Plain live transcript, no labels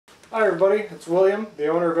Hi everybody, it's William, the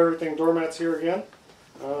owner of Everything Doormats here again,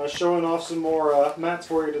 showing off some more mats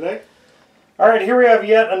for you today. Alright, here we have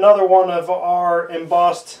yet another one of our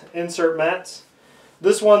embossed insert mats.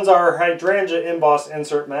 This one's our Hydrangea embossed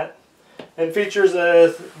insert mat and features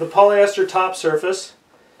the polyester top surface,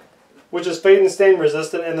 which is fade and stain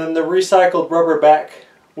resistant, and then the recycled rubber back,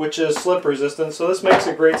 which is slip resistant. So this makes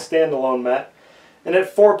a great standalone mat. And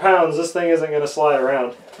at 4 pounds, this thing isn't going to slide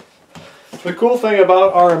around. The cool thing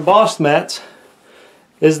about our embossed mats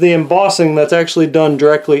is the embossing that's actually done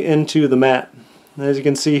directly into the mat. As you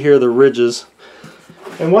can see here, the ridges.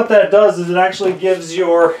 And what that does is it actually gives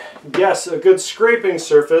your guests a good scraping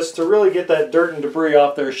surface to really get that dirt and debris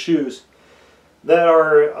off their shoes that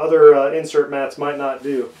our other insert mats might not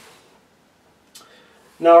do.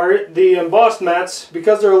 Now the embossed mats,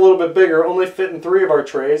 because they're a little bit bigger, only fit in 3 of our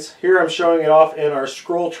trays. Here I'm showing it off in our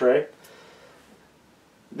scroll tray.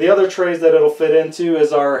 The other trays that it'll fit into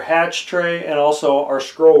is our hatch tray and also our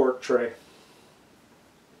scrollwork tray.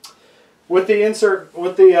 With the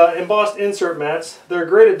embossed insert mats, they're a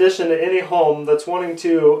great addition to any home that's wanting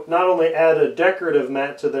to not only add a decorative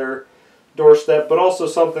mat to their doorstep, but also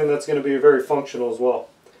something that's going to be very functional as well.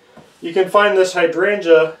 You can find this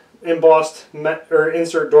Hydrangea embossed mat, or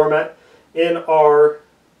insert doormat, in our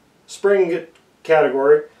spring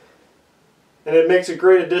category, and it makes a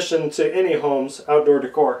great addition to any home's outdoor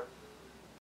decor.